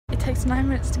takes 9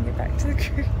 minutes to get back to the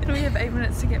crew. And we have 8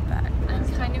 minutes to get back. I'm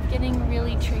kind of getting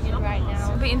really triggered right now.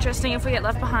 It'll be interesting if we get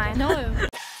left behind. No.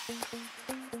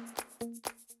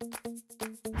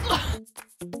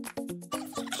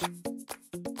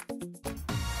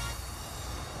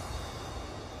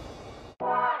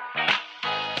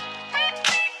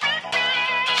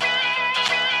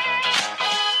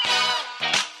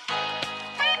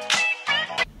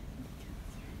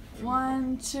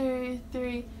 One, two,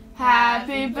 three.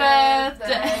 Happy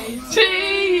birthday to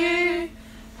you.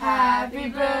 Happy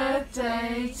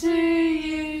birthday to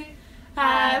you.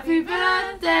 Happy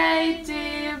birthday,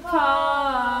 dear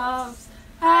Pops.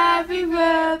 Happy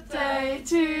birthday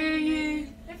to you.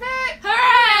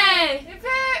 Hooray!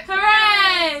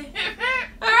 Hooray!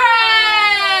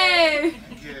 Hooray!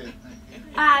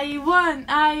 Are you one?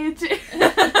 Are you two?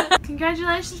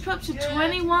 Congratulations, Pops, you're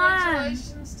 21.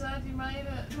 Congratulations, Dad, you made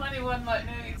it. 21 like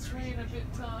nearly 3 and a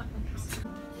bit times.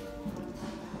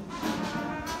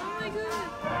 Oh my god.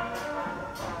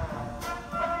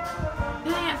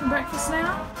 Getting out for breakfast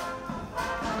now?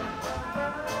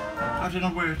 I don't know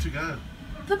where to go.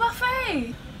 The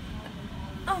buffet!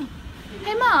 Oh.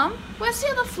 Hey Mum, where's the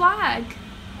other flag?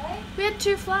 Hey? We had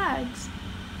 2 flags.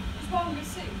 There's one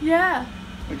missing. Yeah.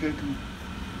 Okay, come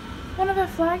One of our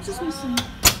flags is missing. on.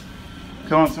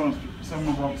 Come on,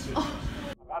 someone wants it. Oh.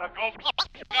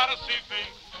 Gotta see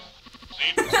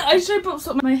things. I showed Pops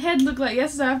what my head looked like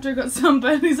yesterday after I got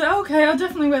sunburned. He's like, okay, I'll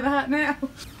definitely wear the hat now.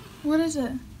 What is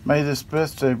it? May this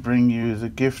birthday bring you the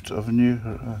gift of a new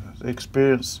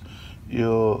experience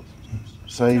you'll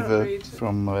savour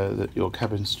from your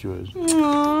cabin steward.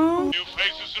 Aww. New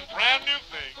faces and brand new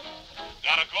things.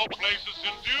 Gotta go places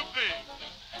and do things.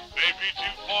 Maybe to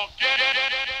forget.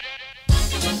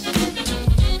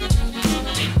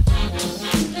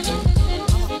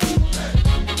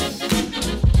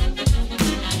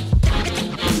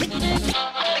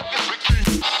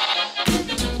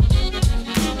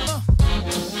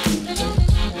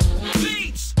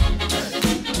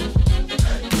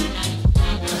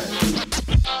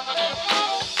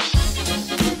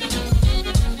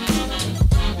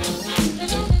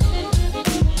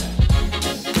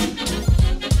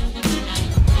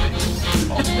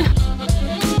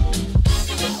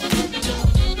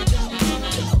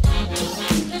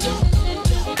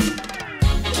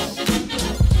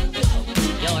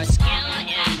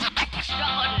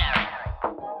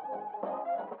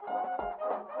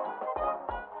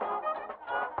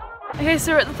 Okay,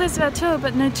 so we're at the place of our tour,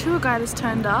 but no tour guide has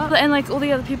turned up. And like all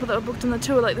the other people that were booked on the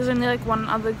tour, like there's only like one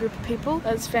other group of people.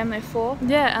 That's family of 4.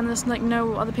 Yeah, and there's like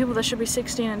no other people. There should be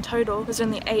 16 in total. There's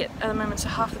only 8 at the moment, so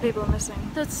half the people are missing.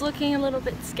 So it's looking a little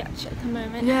bit sketchy at the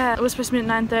moment. Yeah, it was supposed to be at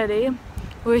 9:30.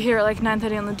 We were here at like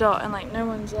 9:30 on the dot, and like no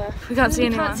one's there. We can't see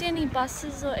anyone. We can't see any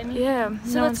buses or anything. Yeah, So no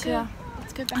let's one's go. here.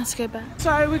 Let's go back. Let's go back.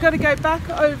 So we got to go back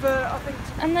over, I think.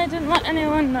 And they didn't let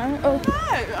anyone know. Oh.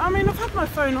 No, I mean I've had my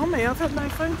phone on me. I've had no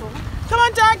phone call. Come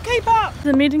on, Dad, keep up.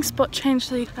 The meeting spot changed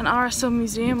to an RSL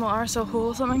museum or RSL hall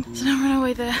or something. So now we're on our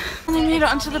way there. And then we made it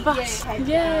onto the bus.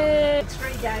 Yay!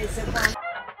 3 days of fun.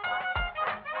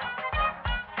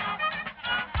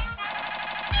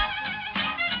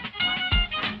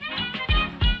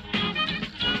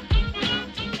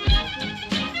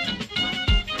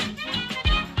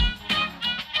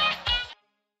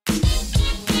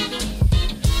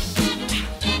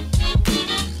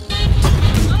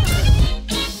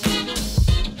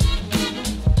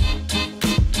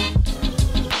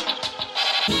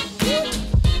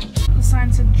 The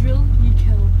sign said drill, you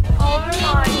kill. Oh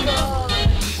my god.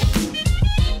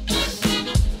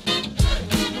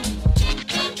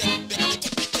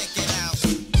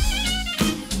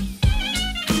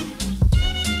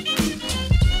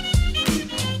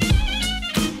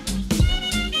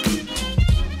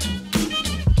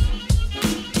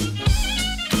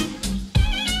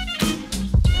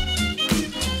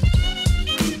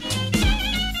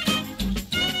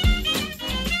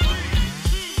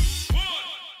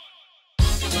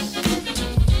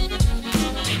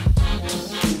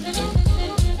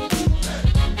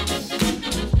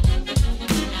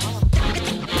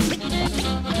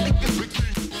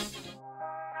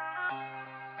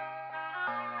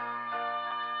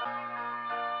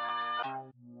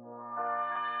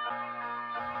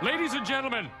 Ladies and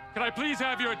gentlemen, can I please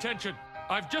have your attention?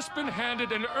 I've just been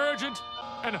handed an urgent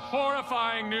and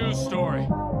horrifying news story.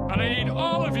 And I need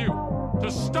all of you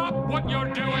to stop what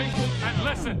you're doing and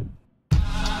listen.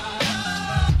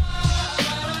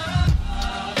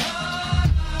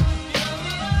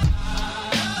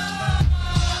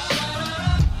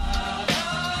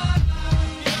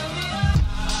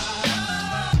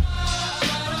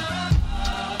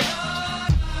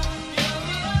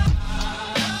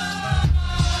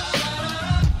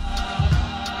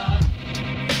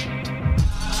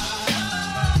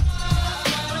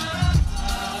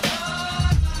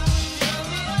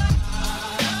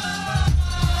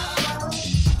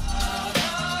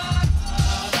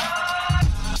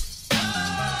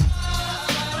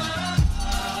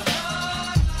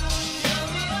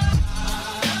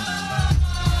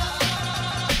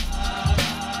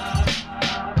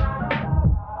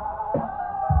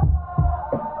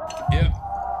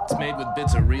 It's made with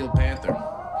bits of real panther,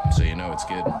 so you know it's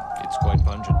good. It's quite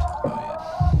pungent. Oh,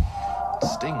 yeah. It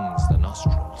stings the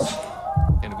nostrils.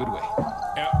 In a good way.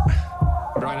 Yeah.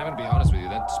 Brian, I'm gonna be honest with you,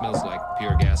 that smells like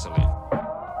pure gasoline.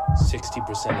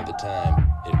 60% of the time,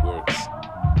 it works.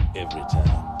 Every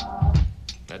time.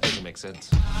 That doesn't make sense.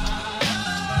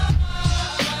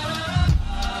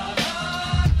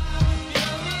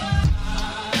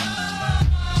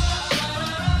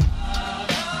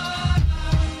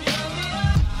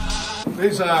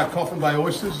 These are Coffin Bay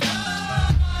oysters.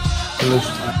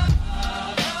 Delicious.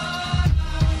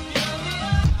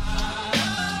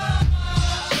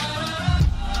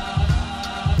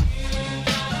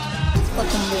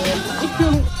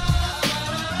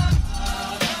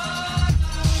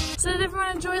 So did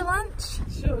everyone enjoy lunch?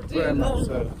 Sure did. Very much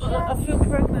so. I feel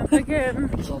pregnant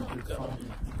again.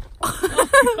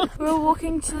 We're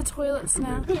walking to the toilets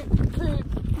now.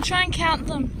 Try and count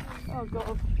them. Oh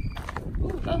god.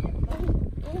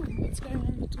 What's going on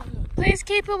in the toilet? Please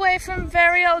keep away from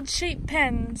very old sheep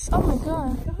pens. Oh my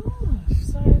god. Gosh,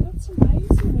 so that's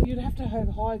amazing. You'd have to have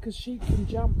high because sheep can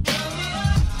jump.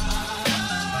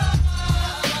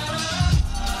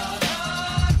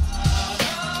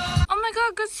 Oh my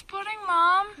god, good spotting,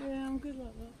 Mom. Yeah, I'm good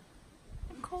like that.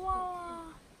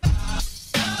 Koala.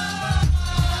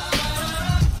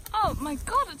 Oh my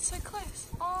god, it's so close.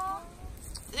 Oh,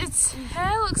 its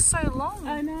hair looks so long.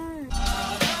 I know.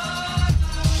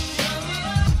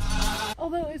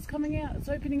 Although it's coming out, it's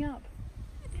opening up.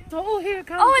 Oh, here it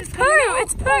comes. Oh, it's poo!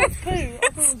 It's poo! Oh, it's poo. I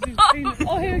thought it was his penis.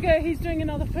 Oh, here we go. He's doing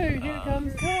another poo. Here it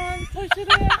comes. Come on, push it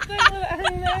out. Don't let it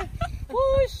hang there.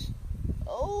 Push.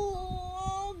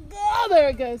 Oh, God. There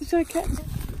it goes. It's okay.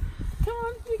 Come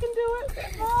on, you can do it.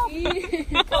 Oh.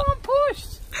 Come on, push.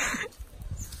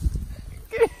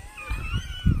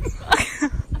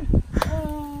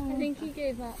 I think he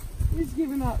gave up. He's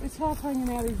given up. It's half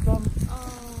hanging out his bum.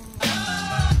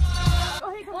 Oh,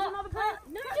 here comes another poo.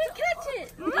 No, don't catch it!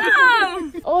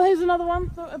 Mom! Oh, here's another one.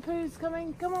 A poo's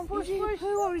coming. Come on, push, Is it push.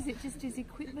 poo or is it just his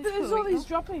equipment? There's all these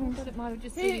droppings. But it might have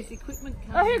just Here- been his equipment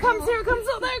Oh, coming. here it comes, here it comes.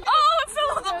 Oh, there it goes. Oh, it fell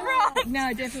on the brush!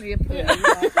 No, definitely a poo.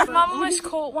 Mum almost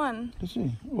caught one. Did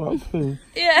she? What poo?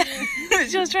 Yeah,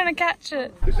 she was trying to catch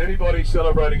it. Is anybody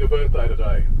celebrating a birthday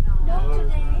today?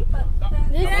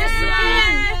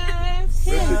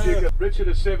 Richard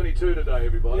is 72 today,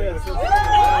 everybody. Happy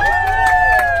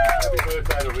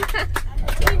birthday to Richard.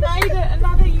 We made it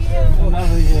another year.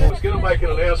 Another year. I was going to make an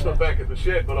announcement back at the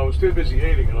shed, but I was too busy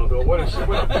eating, and I thought, wait a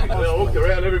second. And I looked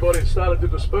around, everybody had started to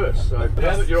disperse. So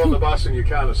now that you're on the bus and you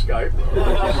can't escape,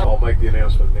 I'll make the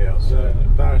announcement now. So,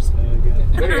 Embarrassment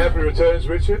again. many happy returns,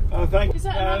 Richard. Oh, thank you. Is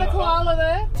that another koala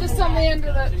there? Just on the end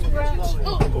of that branch.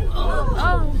 Oh.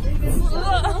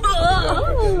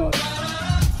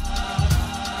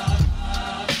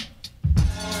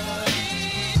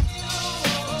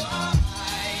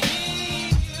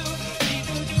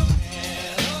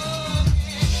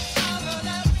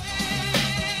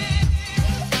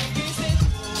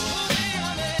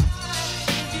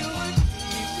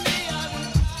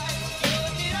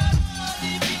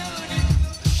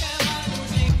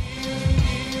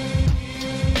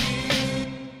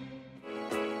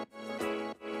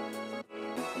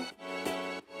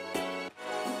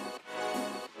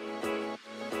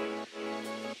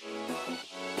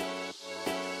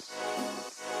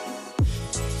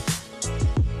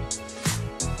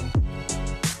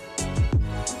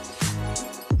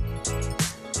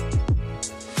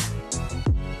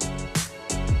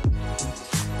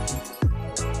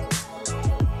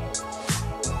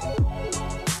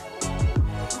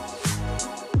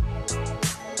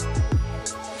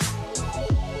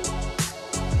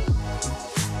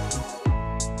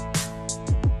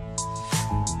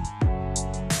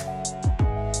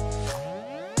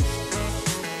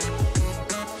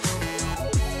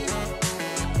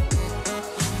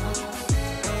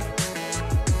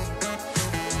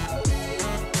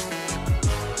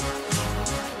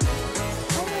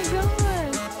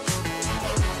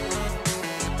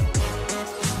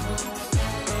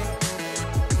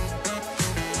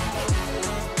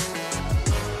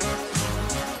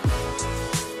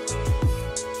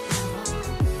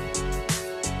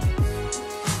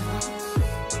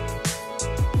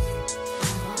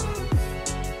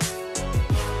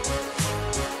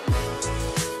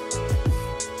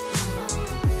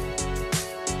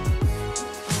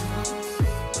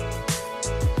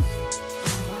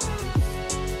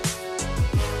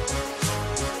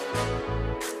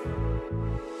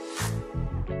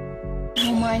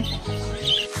 Oh my.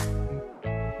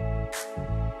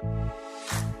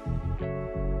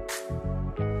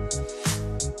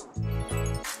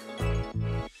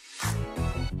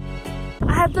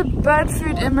 I had the bird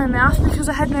food in my mouth because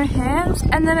I had no hands,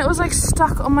 and then it was like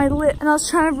stuck on my lip, and I was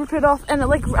trying to rip it off, and it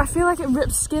like, I feel like it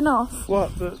ripped skin off.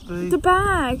 What? The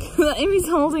bag that Amy's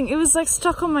holding, it was like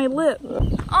stuck on my lip.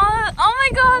 Oh my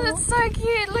god, it's so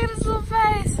cute. Look at its little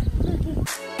face.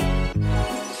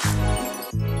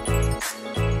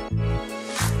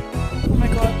 Oh my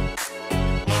god.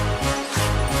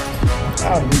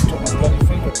 Oh, you took my bloody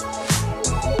finger.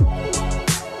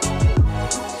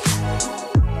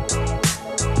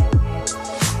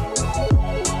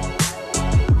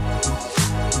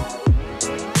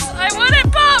 I want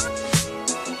it popped!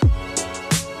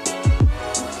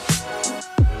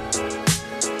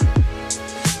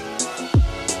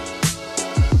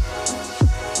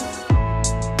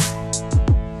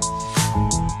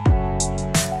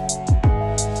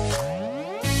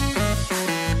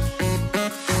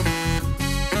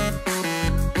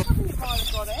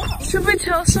 Should we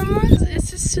tell someone? It's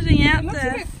just sitting out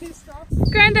there.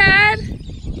 Granddad!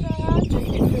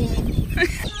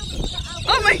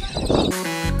 Oh my!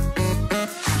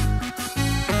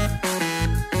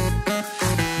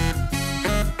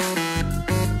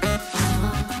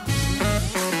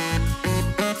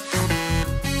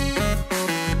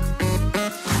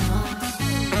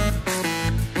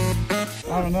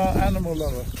 I'm an animal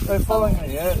lover. They're following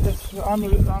me, yeah? I'm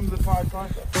the Pied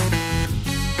Piper.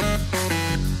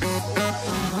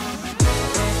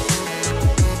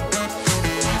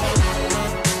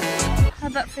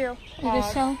 How'd that feel? It is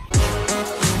so.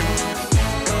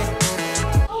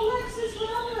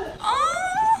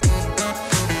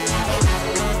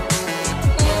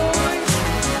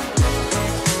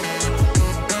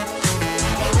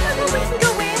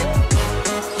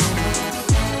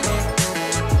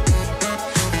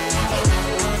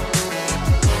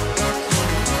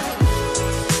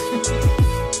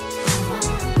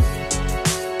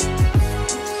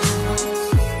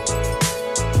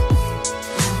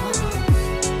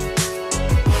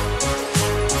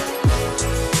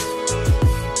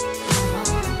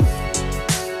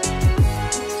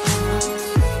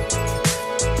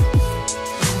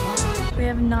 We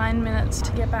have 9 minutes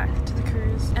to get back to the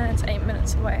cruise, and it's 8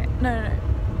 minutes away. No.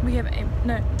 We have 8.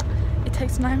 No. It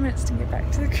takes 9 minutes to get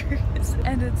back to the cruise,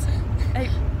 and it's 8.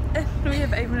 We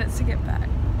have 8 minutes to get back.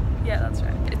 Yeah, that's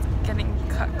right. It's getting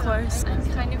cut close. I'm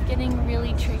kind of getting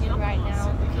really triggered right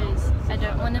now because I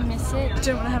don't want to miss it. I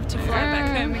don't want to have to fly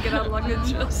back home and get our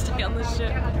luggage or stay on the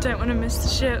ship. Don't want to miss the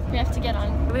ship. We have to get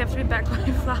on. We have to be back by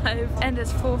 5, and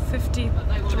it's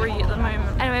 4:53 at the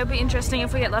moment. Anyway, it'll be interesting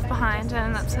if we get left behind,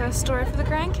 and that's a story for the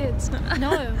grandkids.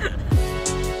 No.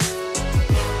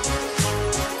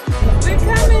 We're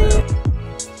coming!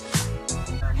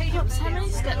 How many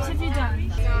steps have you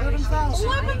done? 11,000.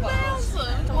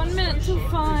 11,000! 1 minute till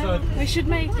 5. We should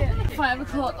make it. 5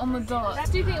 o'clock on the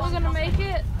dot. Do you think we're gonna make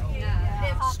it?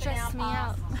 Stress me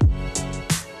out.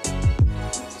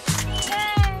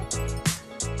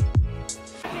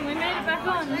 We made it back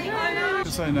on.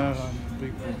 Just say no, I'm a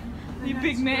big man. You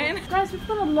big man. Guys, we've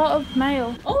got a lot of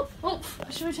mail. Oh!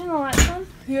 Should we turn the lights on?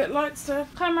 Yeah, lights there.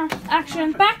 Camera,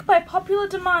 action. Back by popular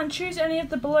demand. Choose any of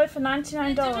the below for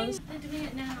 $99. They're doing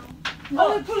it now.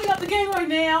 Oh, they're pulling up the gateway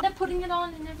now. They're putting it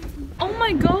on and everything. Oh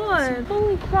my god!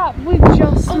 Holy crap, we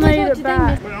just made it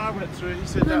back. When I went through, he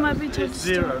said They might be it's told to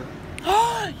 0.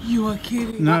 You are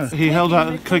kidding. No, he held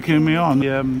out clicking me on.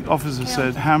 The officer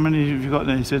said, how many have you got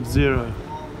there? He said 0.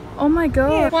 Oh my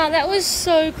god. Wow, that was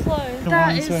so close.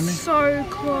 That is so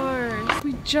close.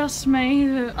 We just made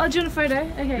it. Oh, do you want a photo?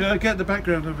 Okay. Yeah, get the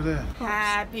background over there.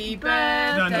 Happy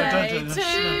No, don't do that.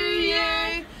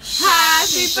 you.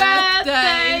 Happy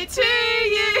birthday to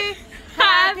you.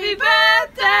 Happy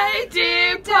birthday,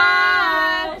 dear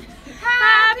Pod.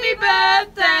 Happy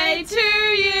birthday to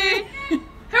you.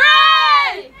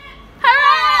 Hooray!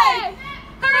 Hooray!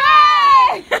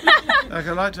 Hooray! Like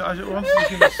I wanted to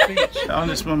give a speech on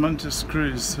this momentous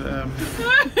cruise.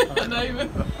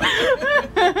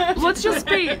 What's your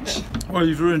speech? Well,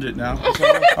 you've ruined it now. So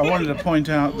I wanted to point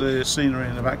out the scenery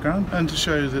in the background and to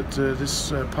show that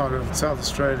this part of South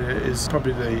Australia is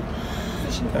probably the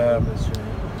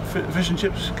fish and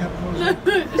chips capital.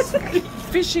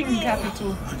 Fishing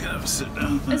capital. I'm gonna have a sit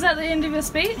down. Is that the end of your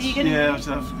speech? Yeah,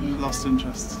 I've lost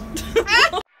interest.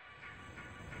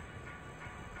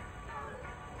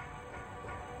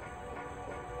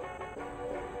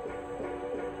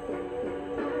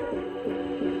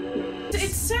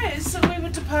 It says that we were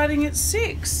departing at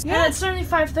 6. Yeah, it's only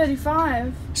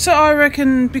 5:35. So I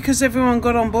reckon because everyone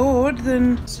got on board,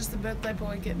 then it's just the birthday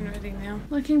boy getting ready now.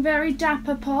 Looking very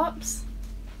dapper, Pops.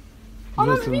 Oh,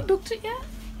 no, have you booked it yet?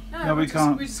 No, we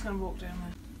can't. We're just going to walk down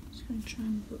there. Just gonna try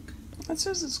and book. It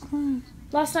says it's closed.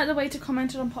 Last night the waiter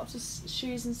commented on Pops'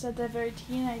 shoes and said they're very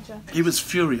teenager. He was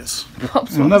furious.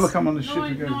 Pops We'll was. never come on the ship No,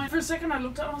 again. no. For a second I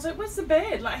looked up and I was like, where's the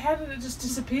bed? Like, how did it just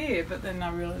disappear? But then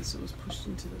I realised it was pushed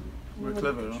into the... We're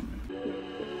clever, aren't we?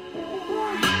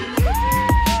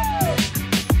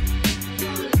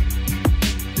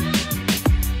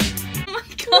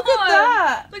 Look at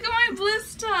that! Look at my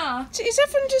blister! Is that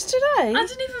from just today? I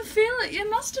didn't even feel it. It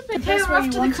must have been. Okay, That's we're where off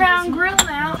you to the wanted Crown it. Grill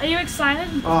now. Are you excited?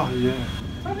 Oh, yeah.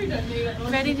 Probably don't need it.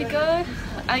 Ready to go?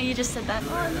 Oh, you just said that.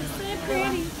 Oh, it looks so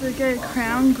pretty. We go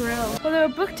Crown Grill. Well, they were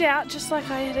booked out just like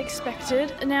I had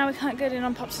expected. And now we can't get in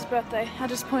on Pops' birthday. How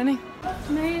disappointing.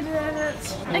 Made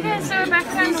it. Okay, so we're back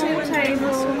down to the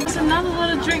table. It's another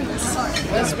lot of drinks.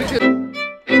 That's because...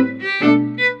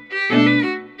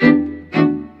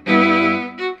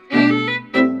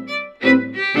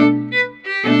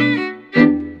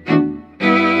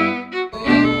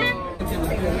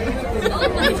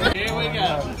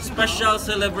 Special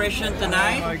celebration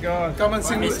tonight. Oh my God. Come and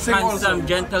sing. This handsome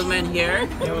gentleman here.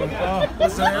 Okay,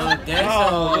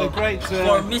 so great.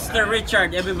 for Mr.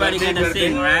 Richard, everybody gonna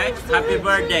sing, right? Happy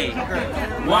birthday.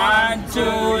 1,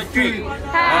 2, 3.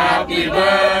 Happy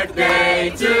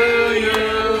birthday to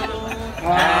you.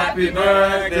 Happy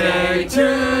birthday to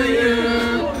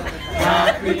you.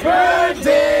 Happy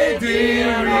birthday,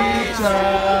 dear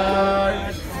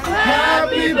Richard.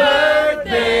 Happy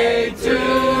birthday to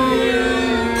you.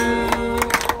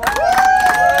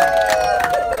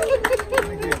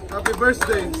 Happy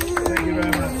birthday. Thank you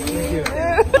very much.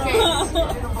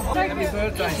 Thank you. Happy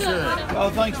birthday, sir. Oh,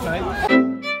 thanks, mate.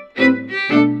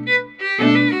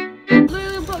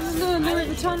 Louis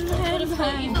Vuitton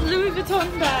handbag. Louis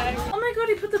Vuitton bag. Oh my God,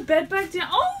 he put the bed back down.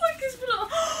 Oh, look, he's put it.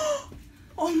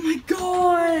 Oh my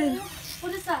God.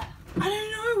 What is that? I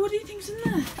don't know. What do you think's in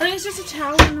there? I think it's just a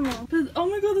towel animal. But oh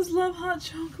my God, there's love heart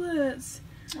chocolates.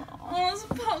 Oh, it's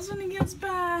Pops when he gets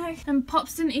back. And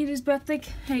Pops didn't eat his birthday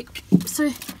cake, so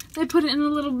they put it in a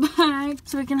little bag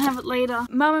so we can have it later.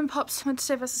 Mum and Pops went to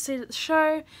save us a seat at the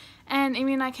show, and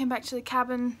Amy and I came back to the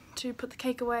cabin to put the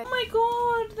cake away. Oh my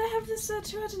God, they have this there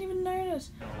too. I didn't even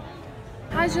notice.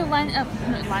 How's your lanyard?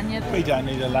 Lanyard. We don't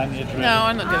need a lanyard. Really. No,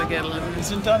 I'm not going to get a lanyard. It's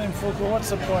done in full. What's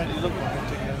the point? You look like a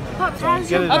dickhead. Pops, how's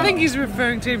Get your it I done. think he's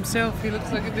referring to himself. He looks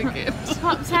like a dickhead.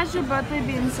 Pops, how's your birthday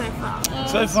been so far?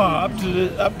 So far, up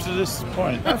to this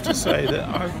point, I have to say that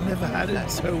I've never had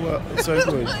it so good.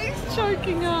 He's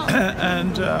choking up.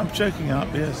 And I'm choking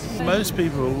up, yes. Most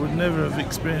people would never have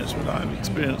experienced what I've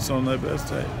experienced on their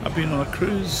birthday. I've been on a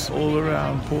cruise all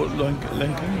around Port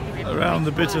Lincoln, around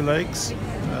the Bitter Lakes.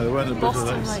 No, there weren't the Bitter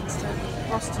Boston Lakes. Lakes,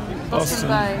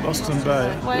 Boston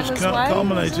Bay. Which Whalers Way,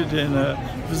 culminated in a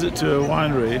visit to a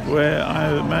winery where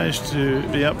I managed to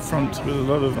be up front with a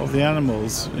lot of the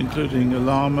animals, including a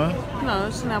llama. No,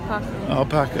 it's an alpaca.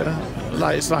 Alpaca.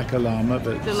 It's like a llama,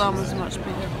 but The llama's much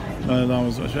bigger. no, the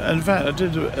llama's much bigger. And in fact, I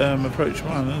did approach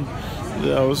one, and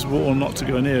I was warned not to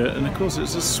go near it. And of course,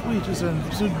 it's as sweet as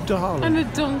so darling. And a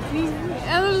donkey.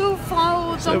 And a little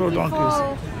foal. Several donkey donkeys.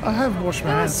 foal. I have washed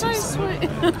my That hands. was so since then.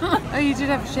 sweet. Oh, you did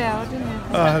have a shower, didn't you?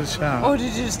 Oh, I had a shower. Or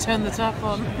did you just turn the tap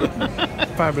on?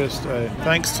 Fabulous day.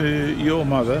 Thanks to your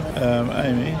mother,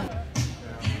 Amy.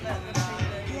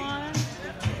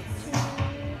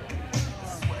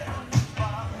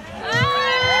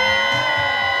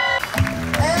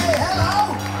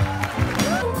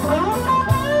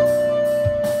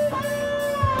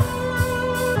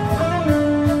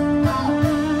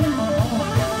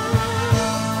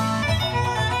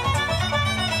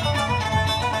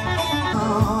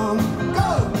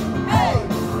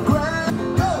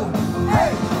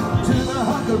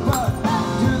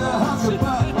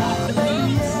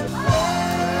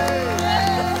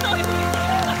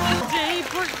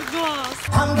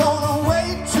 I'm gonna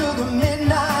wait till the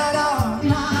midnight hour,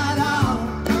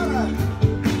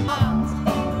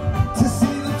 to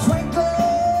see the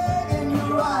twinkling in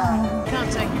your eye.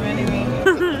 Can't take you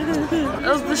anywhere.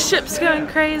 Oh, the ship's going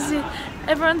crazy.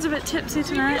 Everyone's a bit tipsy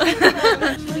tonight.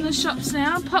 We're in the shops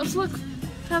now. Pops, look,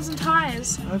 found some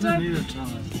tyres. I don't need a tie.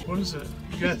 What is it?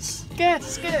 Guess.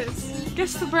 Guess.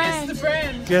 Guess the brand. Guess the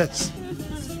brand. Guess.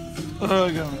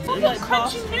 Oh, go on. Oh, look,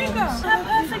 crunchy nougat. How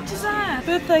perfect is that?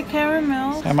 Birthday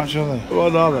caramel. How much are they?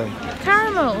 What are they?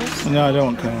 Caramels. No, I don't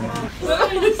want caramel.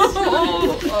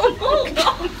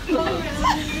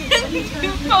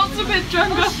 Pops a bit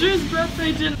drunk after his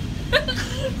birthday dinner.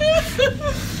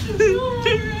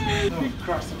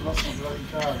 Christ, I've lost my bloody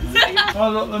card. Oh,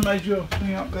 look, they made your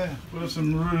thing up there. With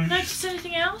some rouge. Notice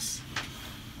anything else?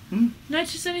 Hmm?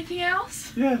 Notice anything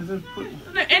else? Yeah, they've put...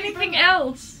 No, anything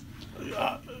else?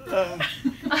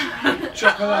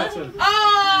 Chocolate.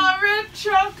 Oh, red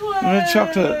chocolate. Red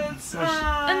chocolate.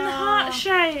 And the heart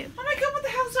shape. Oh my god, what the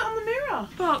hell's that on the mirror?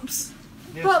 Pops.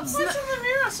 Yes. Pops. What's on the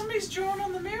mirror? Somebody's drawn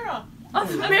on the mirror. On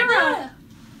the mirror.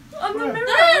 On the mirror.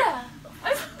 There.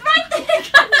 Right there.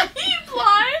 Are you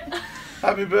blind?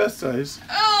 Happy birthdays.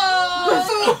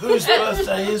 Oh! Whose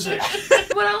birthday is it?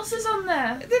 What else is on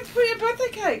there? They've put your birthday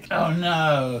cake. Oh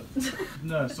no.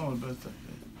 No, it's not a birthday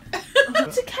cake.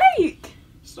 It's a cake.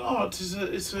 It's not. It's a.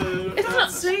 It's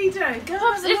not sweet, Go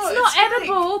Pops, it's not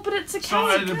edible, but it's a cake. It's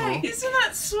not edible. Isn't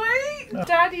that sweet? No.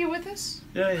 Dad, are you with us?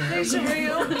 Yeah, yeah. These are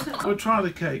real. We'll try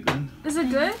the cake then. Is it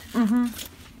good? Mm-hmm.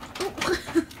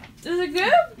 Is it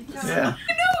good? Yeah.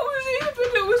 I know it was here, but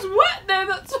it was wet there,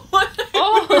 that's why.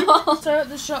 Oh. So at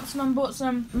the shops, Mum bought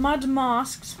some mud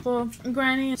masks for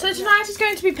Granny. So tonight is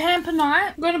going to be pamper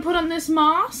night. I'm going to put on this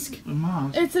mask. A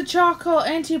mask? It's a charcoal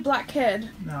anti-blackhead.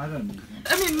 No, I don't need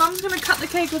that. I mean, Mum's going to cut the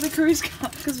cake with a cruise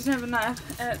card because we don't have a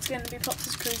knife. And it's going to be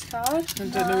Pops' cruise card. I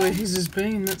don't know where his has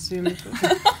been. That's the only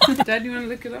thing. Dad, you want to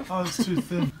lick it off? Oh, it's too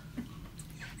thin.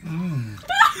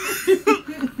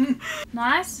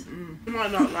 Nice? You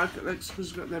might not like it, that's because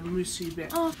it's got that moussey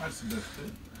bit. Oh. That's the best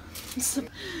bit.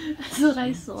 That's what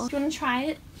I saw. Do you want to try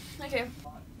it? Okay.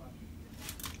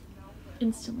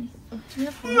 Instantly.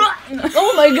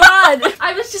 Oh my god!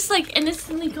 I was just like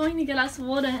innocently going to get us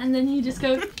water and then you just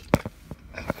go.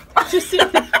 Just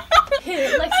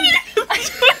here, like.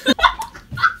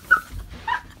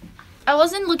 I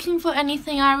wasn't looking for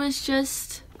anything, I was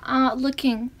just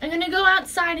looking. I'm gonna go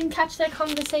outside and catch their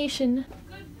conversation.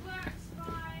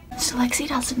 So Lexi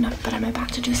doesn't know, but I'm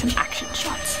about to do some action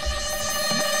shots.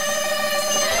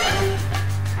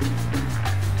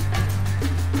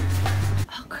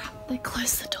 Oh crap, they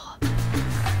closed the door.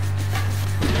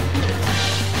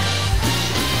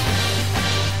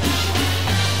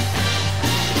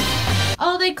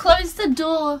 Oh, they closed the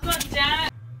door. God damn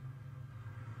it.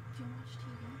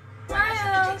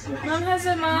 Smile. Mum has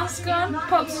her mask on.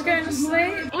 Pops is going to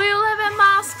sleep. We all have our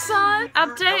masks on.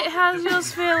 Update, how's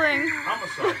yours feeling?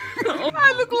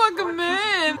 I look like a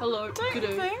man. Hello, good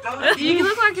day. You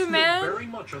look like a man.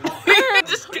 I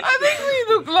think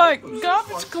we look like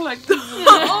garbage collectors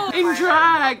in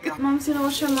drag. Mum's gonna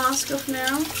wash her mask off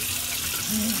now.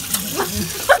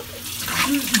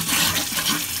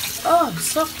 Oh, I'm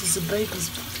soft as a baby's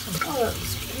bottom. Oh, that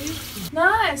was beautiful.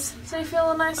 Nice. So you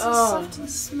feel nice and Oh. soft and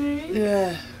smooth.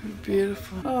 Yeah,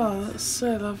 beautiful. Oh, that's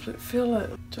so lovely. Feel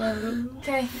it. Try it.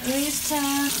 Okay, Louie's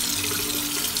turn.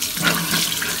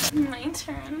 My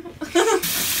turn.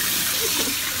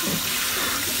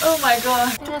 Oh my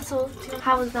god. That's all.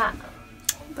 How was that?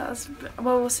 That was,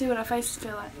 well, we'll see what our faces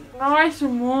feel like. Nice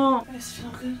and warm. Face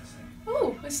feel good.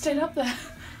 Oh, it stayed up there.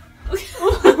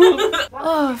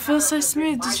 Oh, it feels so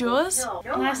smooth. Does yours?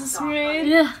 Nice and smooth?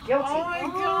 Yeah. Oh my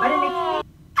god.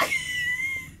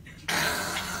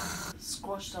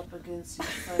 Squashed up against his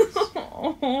face.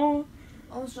 Oh.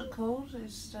 What's it called?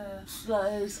 It's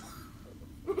slows.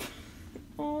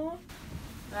 Oh.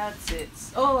 That's it.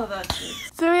 All of that's it.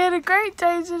 So we had a great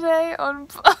day today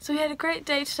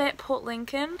at Port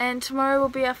Lincoln, and tomorrow will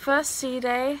be our first sea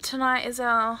day. Tonight is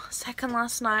our second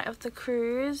last night of the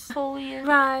cruise. Fully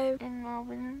Arrived in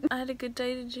Melbourne. I had a good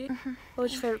day, did you? What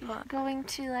was your favourite part? Going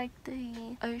to like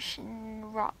the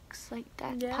ocean rocks, like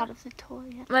that Yeah. part of the tour.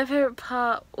 Yeah. My favourite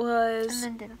part was...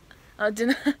 And then dinner. Oh,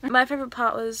 dinner. My favourite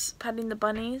part was patting the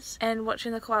bunnies and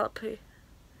watching the koala poo.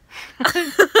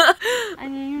 I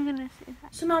knew you were gonna say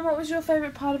that. So Mum, what was your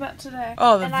favourite part about today?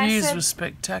 Oh, the And I views said- were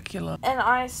spectacular. And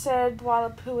I said koala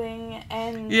pooing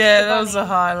and Yeah, the that was a bunny.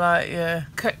 highlight, yeah.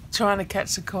 Trying to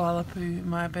catch the koala poo in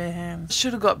my bare hands.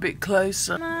 Should have got a bit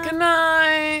closer. No. Good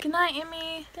night. Good night,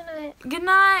 Emmy. Good night. Good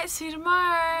night. See you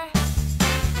tomorrow.